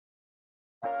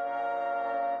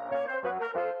We're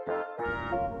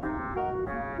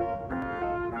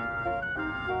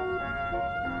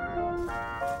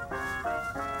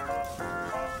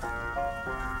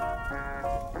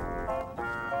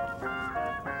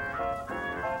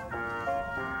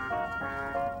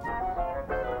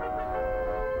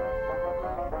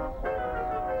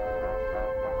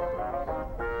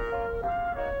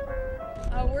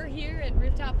here at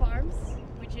Rooftop Farms,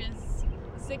 which is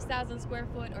a 6,000 square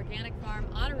foot organic farm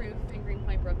on a roof in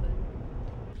Greenpoint, Brooklyn.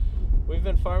 We've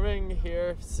been farming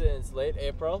here since late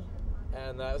April,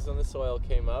 and that was when the soil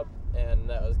came up, and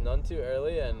that was none too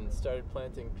early, and started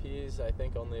planting peas I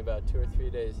think only about 2 or 3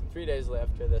 days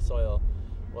after the soil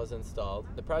was installed.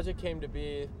 The project came to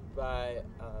be by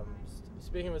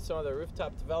speaking with some of the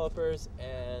rooftop developers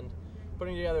and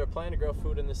putting together a plan to grow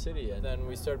food in the city. And then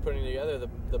we started putting together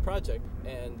the project,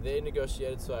 and they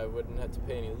negotiated so I wouldn't have to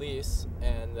pay any lease,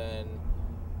 and then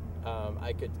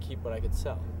I could keep what I could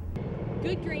sell.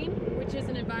 Good Green, which is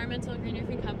an environmental green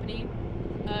roofing company,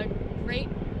 a great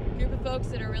group of folks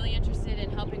that are really interested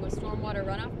in helping with stormwater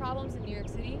runoff problems in New York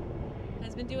City,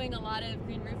 has been doing a lot of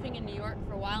green roofing in New York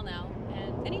for a while now.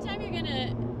 And anytime you're going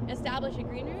to establish a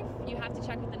green roof, you have to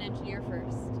check with an engineer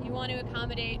first. You want to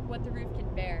accommodate what the roof can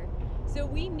bear. So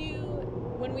we knew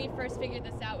when we first figured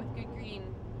this out with Good Green,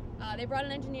 they brought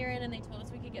an engineer in and they told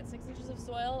us we could get 6 inches of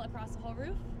soil across the whole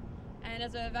roof. And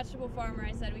as a vegetable farmer,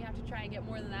 I said we have to try and get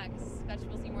more than that because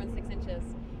vegetables need more than 6 inches.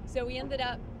 So we ended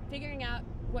up figuring out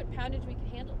what poundage we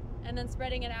could handle and then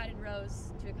spreading it out in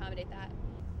rows to accommodate that.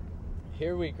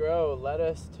 Here we grow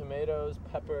lettuce, tomatoes,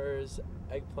 peppers,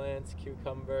 eggplants,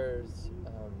 cucumbers,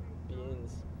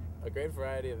 beans, a great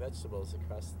variety of vegetables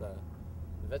across the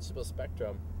vegetable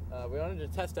spectrum. We wanted to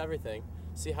test everything,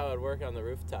 see how it would work on the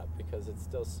rooftop, because it's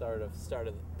still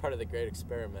part of the great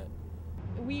experiment.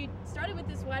 We started with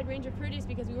this wide range of produce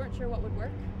because we weren't sure what would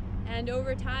work. And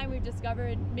over time we've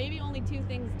discovered maybe only 2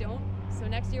 things don't. So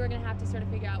next year we're going to have to sort of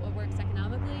figure out what works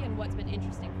economically and what's been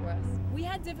interesting for us. We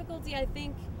had difficulty, I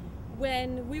think,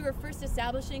 when we were first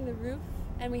establishing the roof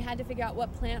and we had to figure out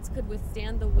what plants could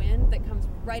withstand the wind that comes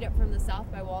right up from the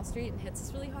south by Wall Street and hits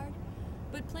us really hard.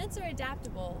 But plants are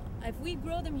adaptable. If we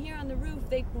grow them here on the roof,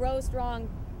 they grow strong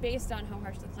based on how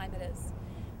harsh the climate is.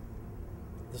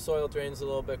 The soil drains a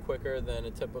little bit quicker than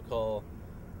a typical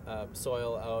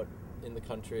soil out in the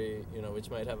country, which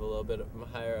might have a little bit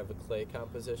higher of a clay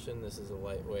composition. This is a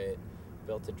lightweight,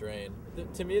 built to drain.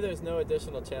 To me, there's no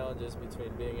additional challenges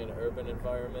between being in an urban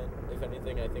environment. If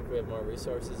anything, I think we have more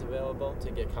resources available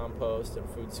to get compost and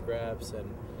food scraps,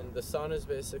 and the sun is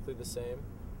basically the same.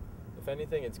 If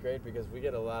anything, it's great because we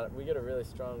get a really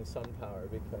strong sun power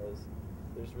because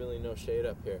there's really no shade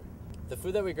up here. The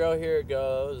food that we grow here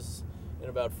goes in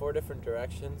about 4 different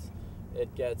directions.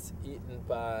 It gets eaten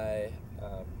by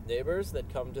neighbors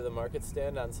that come to the market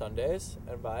stand on Sundays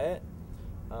and buy it,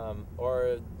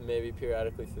 or maybe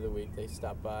periodically through the week they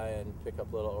stop by and pick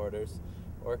up little orders,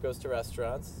 or it goes to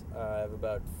restaurants. I have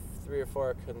about 3 or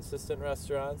 4 consistent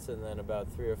restaurants, and then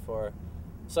about 3 or 4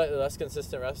 slightly less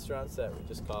consistent restaurants that we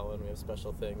just call when we have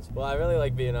special things. Well, I really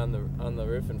like being on the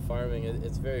roof and farming.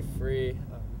 It's very free.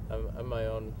 I'm my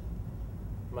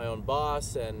own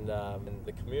boss, and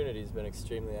the community's been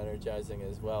extremely energizing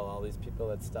as well. All these people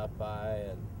that stop by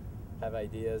and have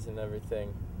ideas and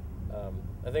everything.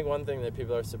 I think one thing that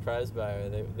people are surprised by,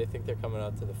 they think they're coming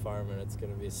out to the farm and it's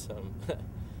going to be some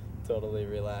totally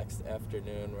relaxed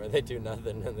afternoon where they do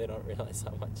nothing and they don't realize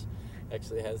how much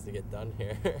actually has to get done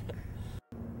here.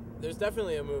 There's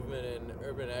definitely a movement in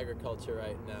urban agriculture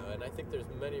right now, and I think there's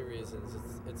many reasons.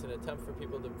 It's an attempt for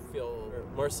people to feel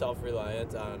more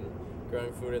self-reliant on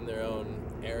growing food in their own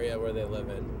area where they live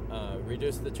in,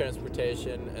 reduce the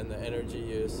transportation and the energy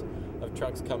use of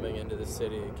trucks coming into the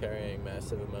city carrying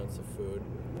massive amounts of food.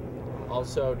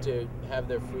 Also to have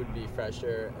their food be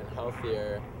fresher and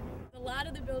healthier. A lot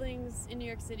of the buildings in New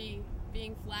York City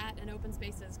being flat and open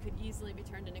spaces could easily be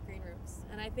turned into green roofs.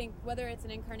 And I think whether it's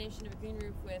an incarnation of a green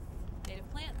roof with native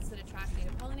plants that attract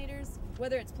native pollinators,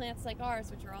 whether it's plants like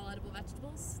ours, which are all edible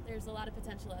vegetables, there's a lot of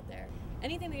potential out there.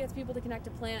 Anything that gets people to connect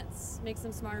to plants makes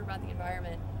them smarter about the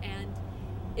environment. And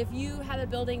if you have a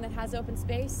building that has open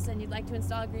space and you'd like to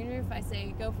install a green roof, I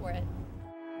say go for it.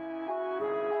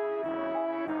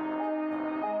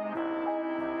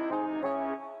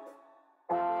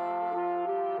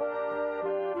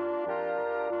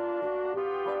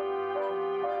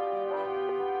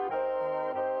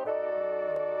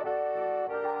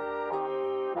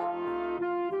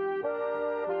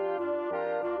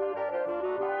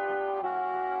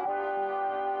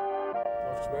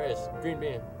 Berries, green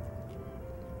bean.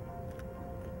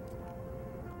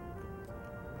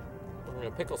 I'm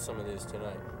gonna pickle some of these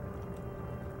tonight.